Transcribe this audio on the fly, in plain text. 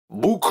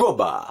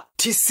Bukoba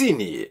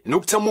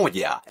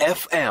 90.1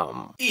 FM,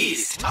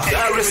 East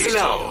Dar es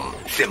Salaam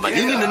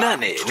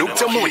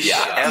 88.1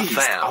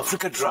 FM,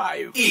 Africa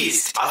Drive,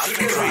 East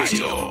Africa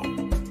Radio.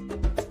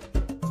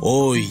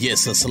 Oh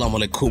yes, assalamu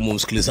alaikum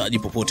msikilizaji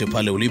popote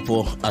pale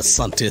ulipo.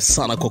 Asante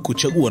sana kwa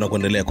kuchagua na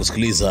kuendelea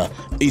kusikiliza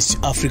East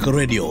Africa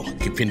Radio.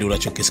 Kipindi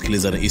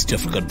unachokisikiliza ni East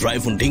Africa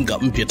Drive Ndinga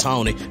mpya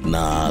town,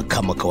 na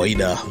kama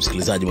kawaida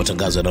msikilizaji,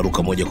 matangazo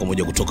yanaruka moja kwa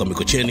moja kutoka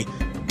Mikocheni,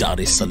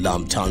 Dar es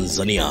Salaam,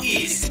 Tanzania.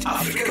 East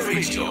Africa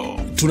Radio.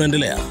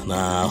 Tunaendelea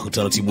na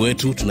utaratibu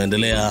wetu,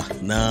 tunaendelea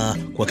na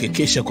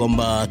kuhakikisha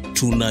kwamba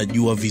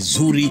tunajua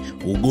vizuri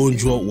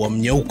ugonjwa wa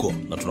Myauko,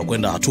 na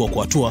tunakwenda hatua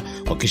kwa hatua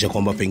kuhakikisha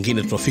kwamba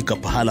pengine tunafika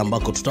pahala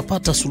ambako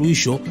tutapata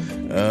suluhisho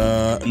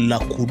la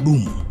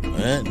kudumu.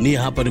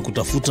 Nia hapa ni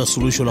kutafuta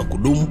suluhisho la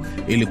kudumu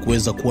ili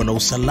kuweza kuwa na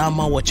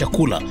usalama wa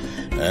chakula,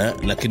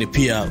 lakini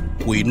pia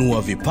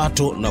kuinua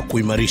vipato na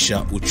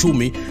kuimarisha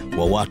uchumi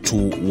wa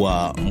watu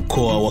wa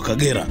mkoa wa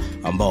Kagera,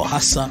 ambao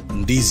hasa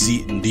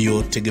ndizi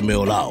ndio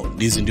tegemeo lao.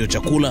 Ndizi ndio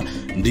chakula,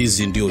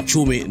 ndizi ndio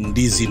uchumi,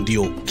 ndizi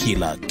ndio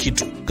kila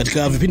kitu.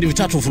 Katika vipindi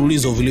vitatu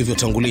mfululizo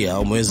vilivyotangulia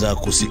umeweza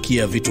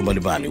kusikia vitu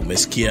mbalimbali.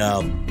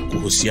 Umesikia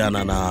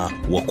kuhusiana na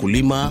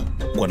wakulima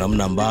kwa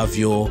namna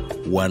ambavyo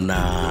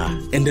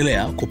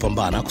wanaendelea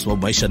kupambana kwa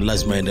sababu maisha ni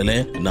lazima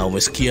yaendelee, na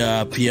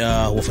umesikia pia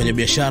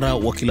wafanyabiashara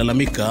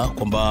wakilalamika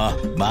kwamba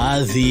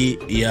baadhi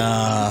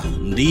ya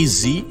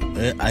ndizi,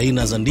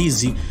 aina za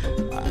ndizi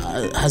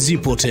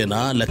hazipo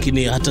tena,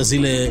 lakini hata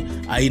zile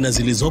aina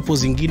zilizopo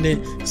zingine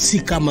si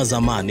kama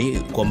zamani,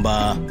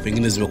 kwamba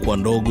pengine zimekuwa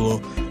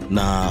ndogo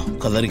na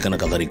kadhalika na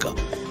kadhalika.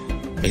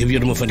 Hivyo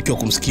tumefanikiwa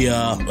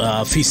kumsikia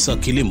afisa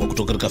kilimo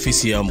kutoka katika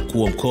afisi ya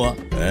mkuu wa mkoa,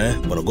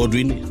 Bwana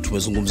Godwin.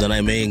 Tumezungumza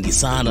naye mengi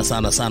sana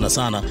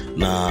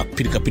na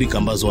pilika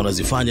ambazo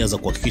wanazifanya za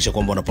kuhakikisha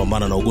kwamba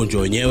wanapambana na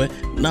ugonjwa wenyewe,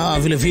 na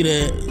vile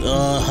vile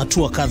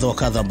hatua kadha wa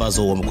kadha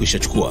ambazo wamekwisha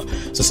chukua.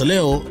 Sasa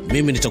leo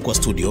mimi nitakuwa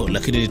studio,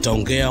 lakini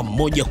nitaongea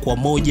moja kwa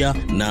moja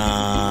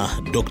na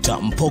Dr.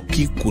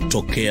 Mpoki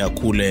kutokea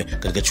kule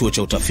katika chuo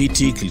cha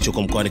utafiti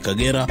kilichoko mkoani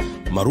Kagera,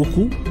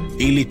 Maruku,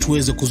 ili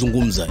tuweze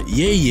kuzungumza.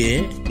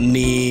 Yeye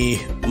ni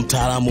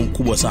mtaalamu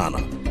mkubwa sana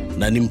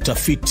na ni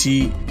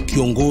mtafiti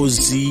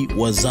kiongozi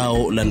wa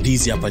zao la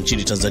ndizi hapa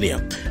nchini Tanzania.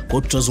 Kwa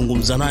hiyo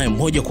tutazungumza naye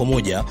moja kwa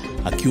moja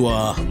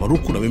akiwa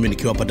Maruku na mimi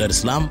nikiwa hapa Dar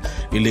es Salaam,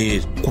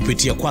 ili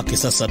kupitia kwake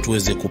sasa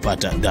tuweze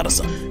kupata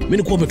darasa. Mimi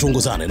nikuwa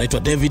umetuongozana, naitwa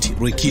David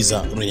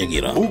Ruikiza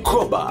Runyagira.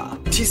 Bukoba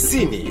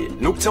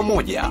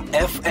 90.1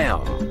 FM,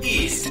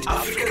 East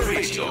Africa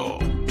Radio.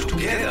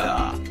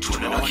 Together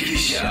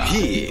tunawakilisha.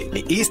 Hii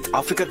ni East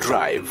Africa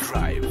Drive.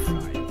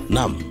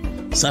 Naam.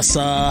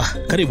 Sasa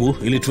karibu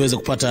ili tuweze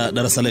kupata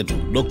darasa letu.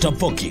 Dr.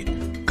 Mpoki,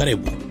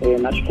 karibu.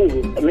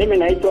 Nashukuru. Mimi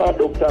naitwa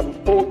Dr.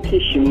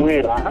 Mpoki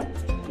Shimwera,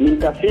 ni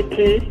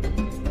mtafiti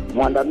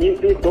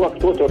mwandamizi kutoka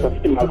kituo cha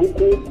utafiti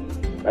Maruku,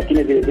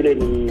 lakini vile vile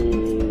ni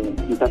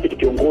mtafiti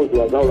kiongozi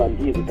wa zao la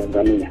ndizi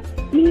Tanzania.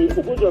 Ni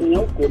ugonjwa wa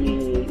Myauko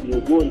ni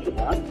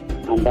ugonjwa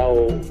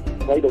ambao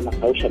kawaida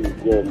unakausha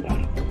migomba.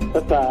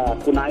 Sasa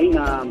kuna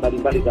aina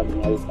mbalimbali za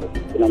Myauko.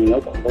 Kuna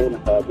Myauko ambao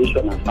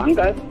unasababishwa na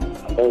fungus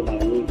ambao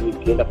mara nyingi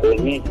ukienda kwa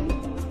wenyeji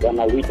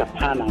wanauita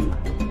Panama,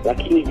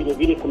 lakini vile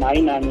vile kuna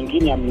aina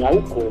nyingine ya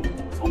Myauko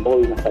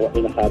ambayo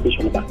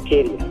inasababishwa na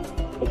bakteria.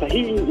 Sasa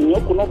hii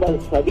Myauko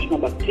inasababishwa na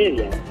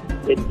bakteria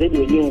zaidi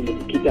wenyewe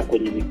umekita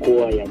kwenye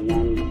mikoa ya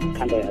Nyanza,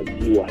 kanda ya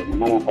Ziwa,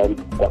 maana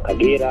kwa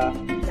Kagera,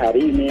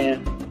 Tarime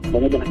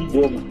pamoja na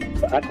Kigoma,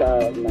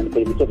 hata na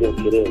kwenye mikoa ya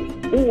Ukerewe.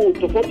 Huu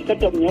tofauti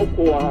kati ya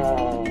Myauko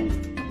wa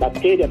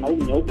bakteria na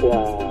Myauko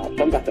wa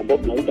fungus ambao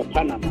tunaita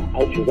Panama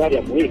au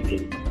Fusarium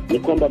wilt ni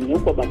kwamba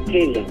Myauko wa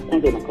bakteria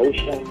kwanza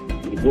unakausha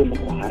migomba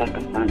kwa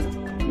haraka sana,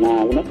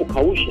 na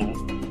unapokausha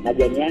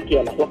majani yake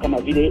yanakuwa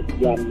kama vile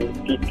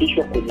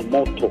yamepitishwa kwenye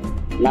moto.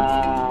 Na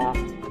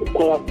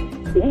kwa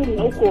huu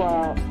Myauko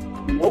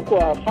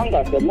wa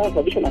fungus ambao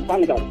unasababishwa na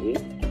fungus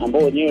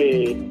ambao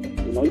wenyewe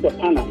unaitwa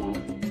Panama,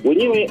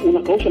 wenyewe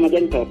unakausha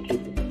majani taratibu.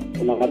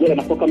 Kuna majani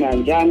yanakuwa kama ya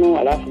njano,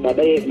 alafu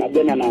baadaye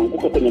majani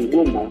yanaanguka kwenye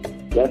mgomba,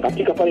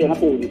 katika pale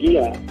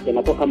yanapoingia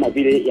yanakuwa kama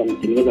vile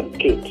yametengeneza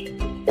skate.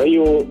 Kwa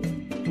hiyo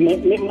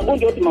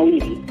magonjwa yote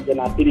mawili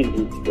yanaathiri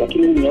ndizi,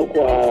 lakini Myauko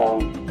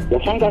wa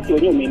fungus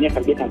wenyewe umeenea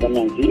kabisa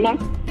Tanzania nzima.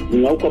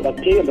 Myauko wa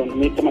bakteria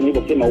ndio kama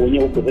nilivyosema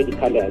wenyewe uko zaidi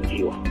kanda ya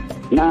Ziwa.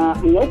 Na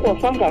Myauko wa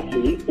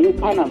fungus huu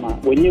Panama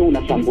wenyewe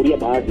unashambulia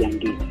baadhi ya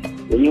ndizi.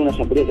 Wenyewe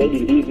unashambulia zaidi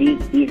ndizi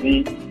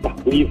hizi za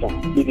kuiva,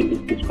 hizi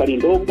ndizi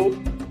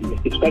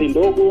sukari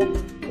ndogo.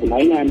 Kuna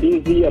aina ya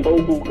ndizi ambayo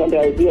huko kanda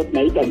ya Ziwa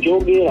tunaita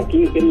njoge,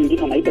 lakini sehemu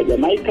nyingine wanaita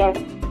Jamaica.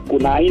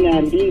 Kuna aina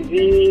ya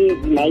ndizi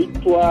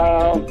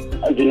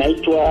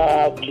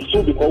zinaitwa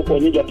kisubi kwa huko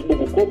wenyeji wa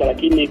Bukoba,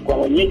 lakini kwa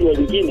wenyeji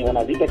wengine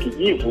wanaziita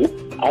kijivu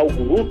au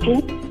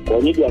gurutu kwa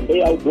wenyeji wa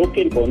Mbeya, au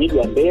broken kwa wenyeji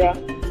wa Mbeya.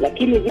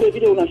 Lakini vile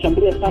vile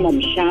unashambulia sana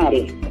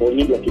mshare kwa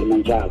wenyeji wa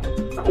Kilimanjaro.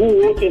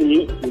 Huu wote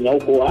ni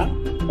Myauko wa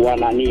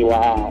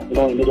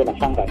unaoenezwa na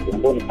fungus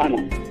ambao ni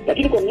Panama.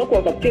 Lakini kwa Myauko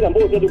wa bakteria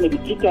ambao zaidi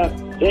umejikita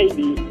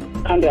zaidi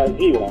kanda ya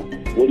Ziwa,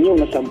 wenyewe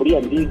unashambulia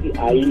ndizi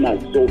aina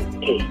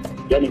zote.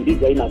 yani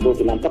ndizi aina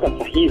zote, na mpaka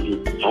sasa hivi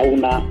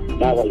hauna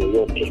dawa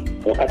yoyote.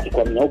 Wakati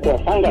kwa myauko wa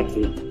fangasi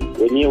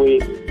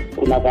wenyewe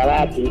kuna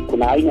variety,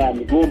 kuna aina ya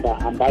migomba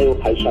ambayo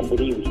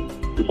haishambuliwi.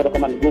 Mfano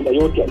kama migomba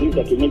yote ya ndizi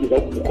ya kienyeji za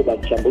huko Bukoba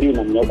haishambuliwi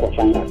na myauko wa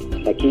fangasi,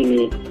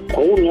 lakini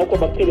kwa huu myauko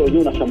wa bakteria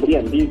wenyewe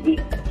unashambulia ndizi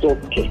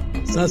zote.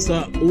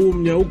 Sasa huu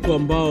myauko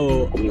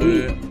ambao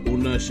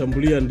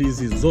unashambulia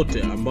ndizi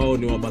zote ambao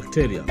ni wa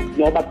bakteria.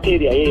 Ni wa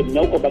bakteria,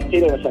 myauko wa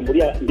bakteria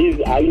unashambulia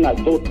ndizi aina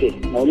zote,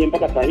 na wenyewe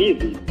mpaka sasa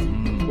hivi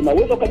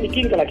unaweza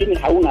kujikinga, lakini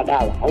hauna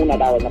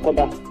dawa, na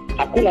kwamba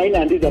hakuna aina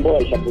ya ndizi ambayo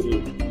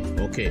haishambuliwi.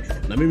 Okay,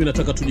 na mimi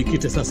nataka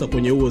tujikite sasa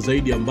kwenye huo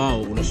zaidi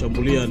ambao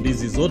unashambulia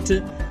ndizi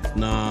zote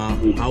na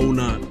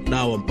hauna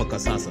dawa mpaka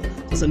sasa.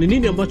 Sasa ni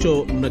nini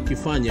ambacho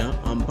mnakifanya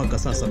mpaka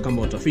sasa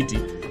kama watafiti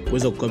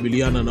kuweza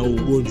kukabiliana na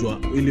ugonjwa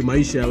ili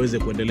maisha yaweze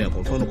kuendelea?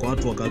 Kwa mfano kwa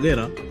watu wa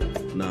Kagera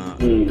na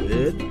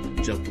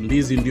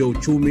ndizi ndio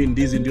uchumi,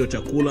 ndizi ndio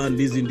chakula,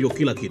 ndizi ndio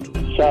kila kitu.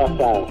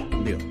 Sawa.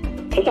 Ndio.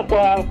 Sasa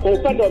kwa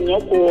upande wa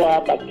myauko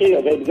wa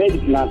bakteria zaidi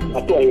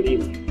tunatoa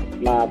elimu,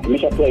 na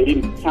tumeshatoa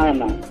elimu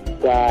sana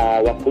kwa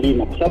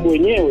wakulima, kwa sababu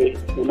wenyewe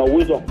una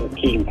uwezo wa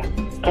kukinga.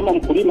 Kama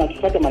mkulima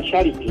akifuata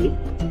masharti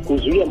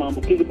kuzuia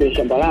maambukizi kwenye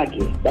shamba lake,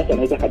 basi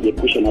anaweza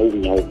kujiepusha na huu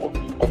myauko.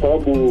 Kwa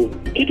sababu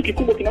kitu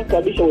kikubwa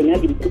kinachosababisha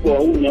ueneaji mkubwa wa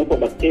huu myauko wa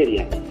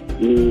bakteria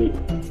ni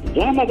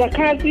zama za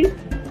kazi.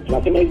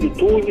 Tunasema hizi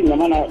tools, na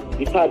maana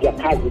vifaa vya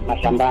kazi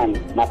mashambani,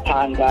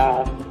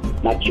 mapanga,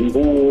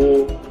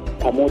 machimbuo,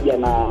 pamoja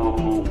na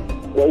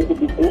kwa huko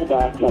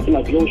Bukoba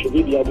tunasema viosho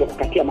hivi vya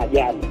kukatia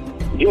majani.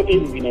 Vyote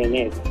hivi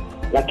vinaenezwa,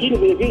 lakini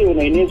vile vile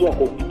unaenezwa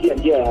kwa kupitia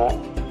njia ya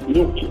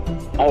nyuki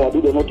au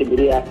wadudu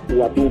wanaotembelea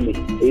uadume,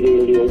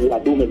 ile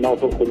uadume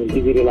unaotoka kwenye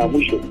ndizi ile la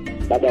mwisho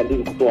baada ya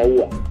ndizi kutoa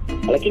ua.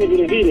 Lakini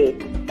vile vile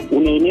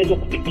unaenezwa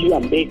kupitia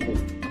mbegu.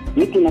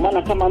 Mtu, na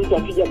maana kama mtu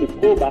akija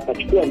Bukoba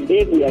akachukua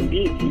mbegu ya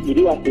ndizi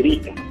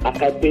iliyoathirika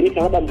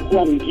akapeleka labda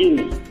mkoa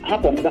mwingine,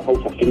 hapo anaweza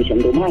kausafirisha.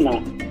 Ndio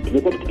maana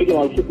tumekuwa tukipiga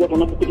marufuku watu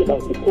wanapokuja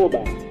Bukoba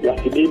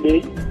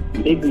wasibebe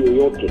mbegu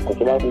yoyote, kwa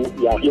sababu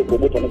ya hiyo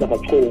kuogopa anaweza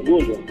kuchukua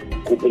ugonjwa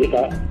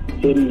kupeleka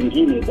sehemu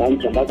nyingine za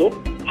nchi ambazo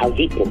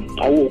hazipo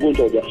au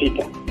ugonjwa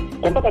hujafika.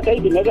 Kwa mpaka sasa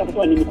hivi naweza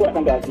kusema ni mikoa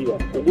kanda ya Ziwa,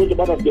 ugonjwa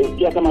bado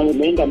hujasikia kama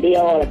umeenda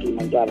Mbeya au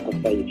Kilimanjaro kwa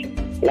sasa hivi,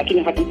 lakini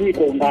hatujui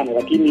kwa undani.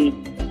 Lakini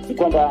ni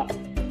kwamba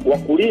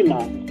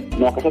wakulima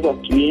na wakataza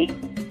watumie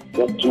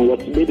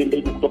wasibebe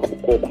mbegu kutoka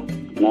Bukoba.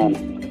 Naona.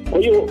 Kwa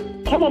hiyo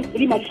kama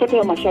mkulima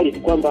akifuata masharti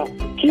kwamba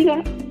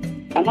kila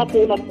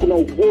anapoona kuna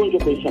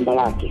ugonjwa kwenye shamba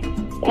lake,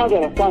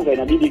 kwanza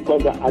inabidi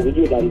kwanza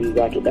azijue dalili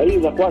zake. Dalili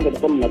za kwanza ni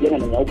kama majani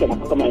yananyauka na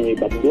kama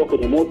yamebadilika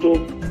kwenye moto,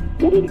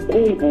 ule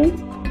mkungu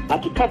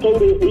akikata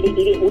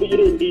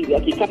ile ndizi,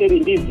 akikata ile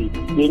ndizi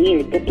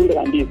yenyewe tunda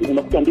la ndizi,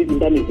 unakuta ndizi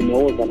ndani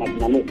zimeoza na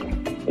zinanuka.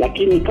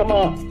 Lakini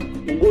kama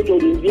ugonjwa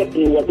uliingia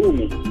kwenye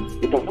uadume,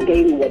 utakuta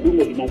ile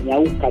uadume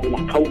linanyauka,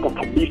 linakauka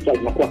kabisa,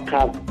 linakuwa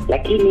kavu.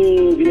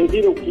 Lakini vile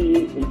vile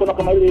ukimwona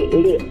kama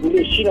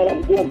ile shina la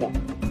mgomba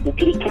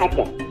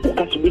ukilikata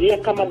ukasubiria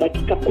kama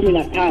dakika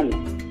 15,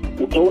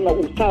 utaona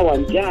usawa wa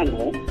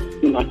njano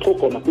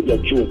unatoka unakuja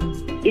juu.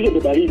 Hizo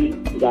ndio dalili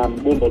za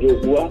mgomba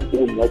uliougua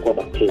huu myauko wa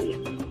bakteria.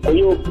 Kwa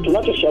hiyo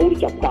tunachoshauri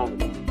cha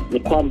kwanza ni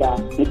kwamba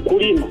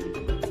mkulima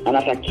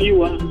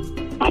anatakiwa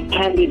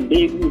apande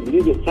mbegu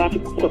zilizo safi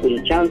kutoka kwenye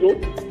chanzo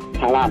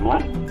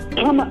salama.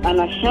 Kama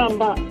ana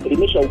shamba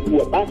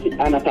limeshaugua, basi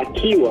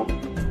anatakiwa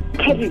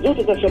kazi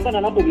zote za shambani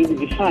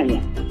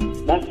anapozifanya,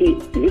 basi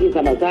zile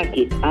zama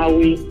zake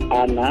awe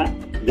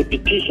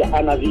anazipitisha,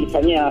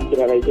 anazifanyia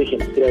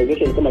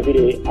sterilization kama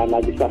vile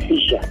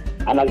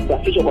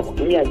anazisafisha kwa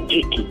kutumia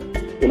jiki.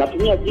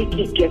 Unatumia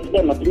jiki kiasi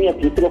gani? Unatumia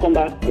tunasema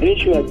kwamba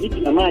ratio ya jiki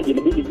na maji,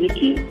 inabidi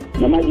jiki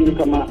na maji ni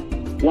kama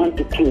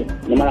 1:2,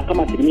 na maana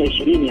kama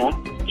 20% ya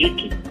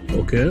jiki.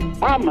 Okay.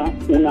 Ama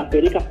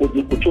unapeleka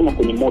kuchoma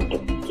kwenye moto.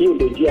 Hiyo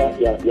ndio njia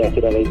ya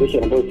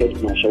sterilization ambayo sasa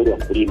tunashauri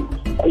wakulima.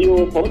 Kwa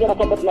hiyo pamoja na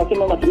kwamba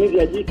tunasema matumizi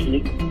ya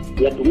jiki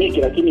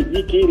yatumike, lakini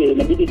jiki ile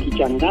inabidi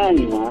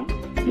kichanganywa,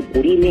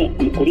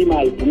 mkulima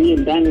aitumie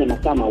ndani ya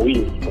masaa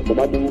 2, kwa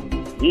sababu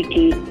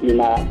jiki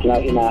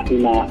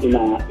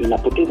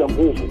inapoteza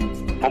nguvu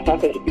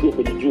hasa ikipigwa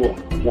kwenye jua.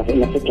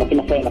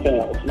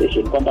 Inafanya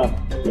oxidation, kwamba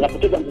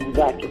inapoteza nguvu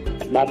zake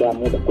baada ya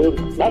muda. Kwa hiyo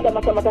baada ya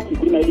masaa 3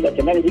 mkulima inabidi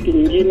achanganye jiki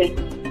nyingine,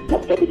 na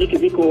kwa sababu jiki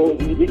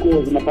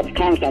ziko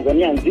zinapatikana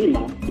Tanzania nzima,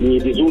 ni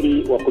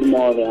vizuri wakulima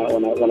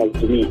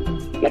wanazitumia.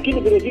 Lakini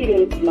vile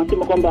vile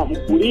tunasema kwamba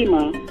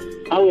mkulima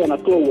au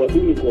anatoa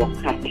uadumi kwa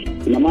wakati.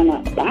 Ina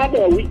maana baada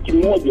ya wiki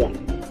moja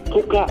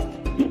toka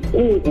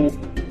mkungu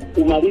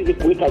umalize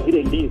kuweka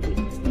zile ndizi,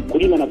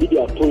 mkulima inabidi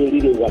atoe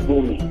lile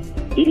uadumi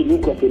ili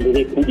nyuki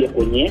asiendelee kuja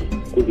kwenye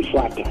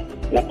kuzifuata.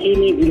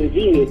 Lakini vile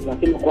vile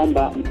tunasema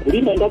kwamba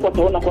mkulima endapo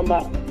ataona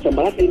kwamba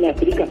shamba lake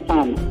limeathirika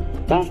sana,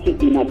 basi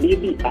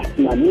inabidi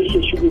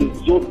asimamishe shughuli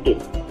zote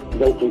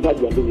za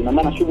utunzaji wa ndizi. Na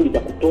maana shughuli za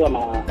kutoa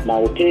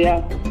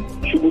maotea,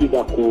 shughuli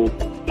za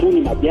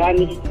kupuni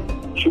majani,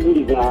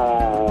 shughuli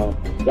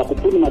za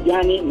kupuni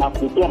majani na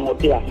kutoa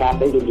maotea.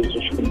 Sasa hizo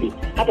ndio shughuli.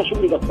 Hata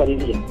shughuli za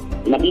kupalilia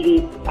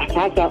inabidi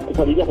sasa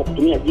kupalilia kwa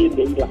kutumia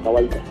jembe la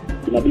kawaida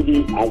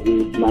inabidi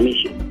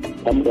azisimamishe.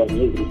 kwa muda wa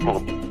miezi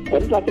mitatu. Kwa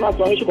nini tunasema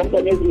asimamishe kwa muda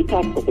wa miezi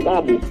mitatu? Kwa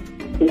sababu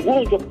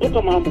ugonjwa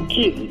kutoka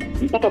maambukizi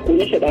mpaka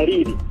kuonyesha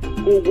dalili,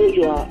 huu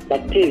ugonjwa wa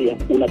bakteria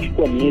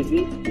unachukua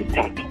miezi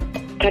mitatu,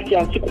 kati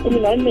ya siku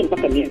 14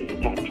 mpaka miezi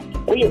mitatu.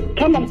 Kwa hiyo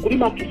kama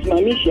mkulima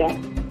akisimamisha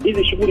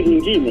hizi shughuli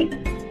nyingine,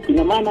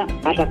 ina maana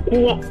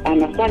atakuwa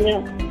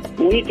anafanya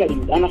monitoring,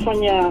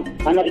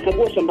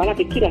 analikagua shamba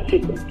lake kila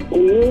siku,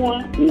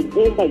 kung'oa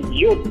migomba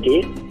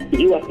yote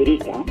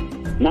iliyoathirika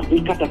na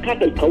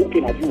kuikatakata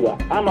ikauke na jua,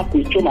 ama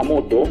kuichoma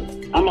moto,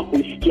 ama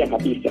kuisikia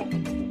kabisa.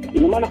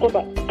 Ina maana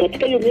kwamba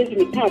katika hiyo miezi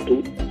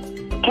mitatu,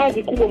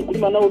 kazi kubwa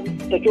mkulima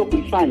anayotakiwa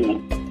kuifanya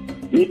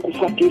ni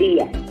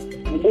kufuatilia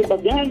mgomba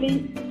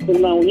gani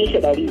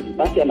unaonyesha dalili,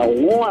 basi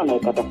anaung'oa,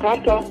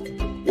 anaukatakata,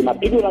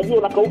 unapigwa na jua,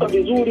 unakauka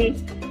vizuri,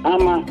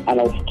 ama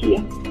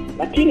anaufikia.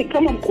 Lakini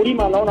kama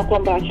mkulima anaona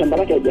kwamba shamba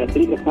lake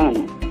halijaathirika sana,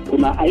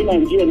 kuna aina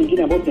njia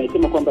nyingine ambayo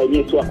tunasema kwamba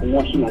yeye sio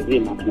kung'oa shina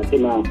zima,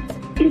 tunasema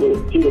single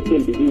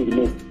stem disease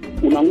move.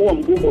 Unang'oa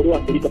mgomba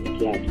ulioathirika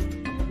peke yake.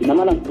 Ina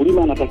maana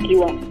mkulima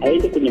anatakiwa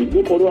aende kwenye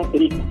mgomba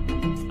ulioathirika,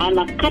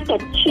 anakata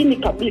chini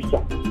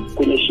kabisa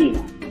kwenye shina,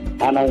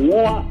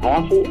 anaung'oa,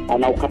 alafu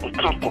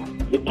anaukatakata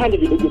vipande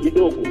vidogo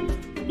vidogo,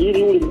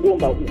 ili ule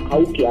mgomba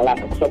ukauke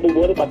haraka, kwa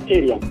sababu wale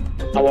bakteria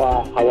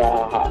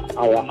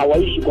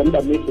hawaishi kwa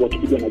muda mrefu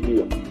wakipigwa na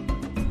jua.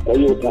 Kwa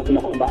hiyo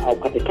tunasema kwamba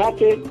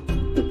aukatekate,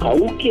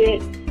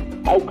 ukauke,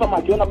 au kama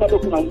akiona bado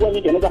kuna mvua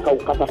nyingi anaweza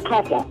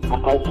kaukatakata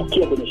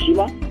akaufukia kwenye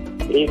shima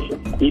refu,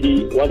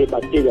 ili wale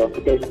bakteria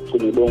wasikae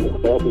kwenye udongo,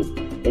 kwa sababu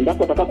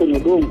endapo atakaa kwenye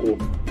udongo,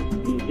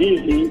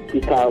 mizizi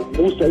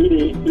ikagusa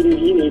ile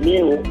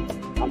eneo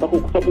ambako,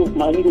 kwa sababu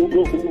mara nyingi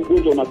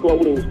ugonjwa unatoa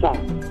ule usaha,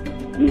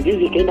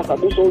 mizizi ikaenda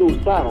kagusa ule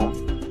usaha,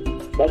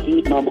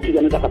 basi maambukizi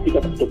yanaweza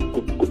kapita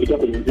kupitia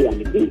kwenye njia ya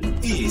mizizi.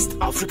 East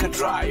Africa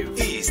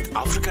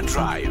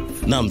Drive.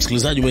 Na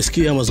msikilizaji,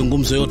 umesikia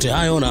mazungumzo yote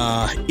hayo,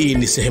 na hii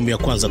ni sehemu ya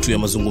kwanza tu ya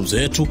mazungumzo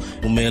yetu.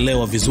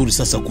 Umeelewa vizuri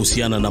sasa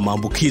kuhusiana na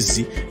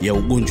maambukizi ya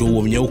ugonjwa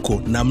huo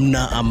Myauko,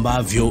 namna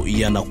ambavyo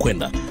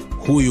yanakwenda.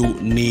 Huyu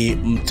ni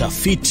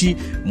mtafiti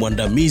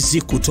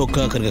mwandamizi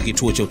kutoka katika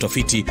kituo cha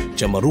utafiti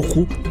cha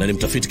Maruku, na ni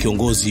mtafiti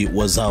kiongozi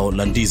wa zao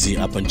la ndizi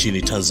hapa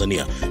nchini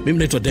Tanzania. Mimi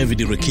naitwa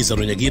David Rekiza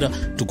Runyagira.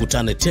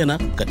 Tukutane tena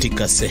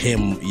katika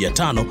sehemu ya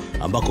 5,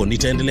 ambako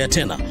nitaendelea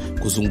tena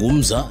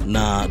kuzungumza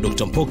na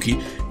Dr. Mpoki,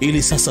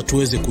 ili sasa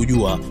tuweze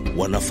kujua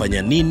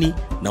wanafanya nini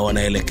na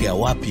wanaelekea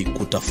wapi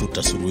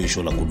kutafuta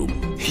suluhisho la kudumu.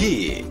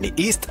 Hii ni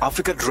East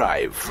Africa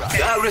Drive,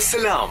 Dar es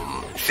Salaam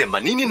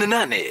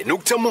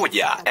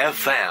 88.1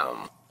 FM.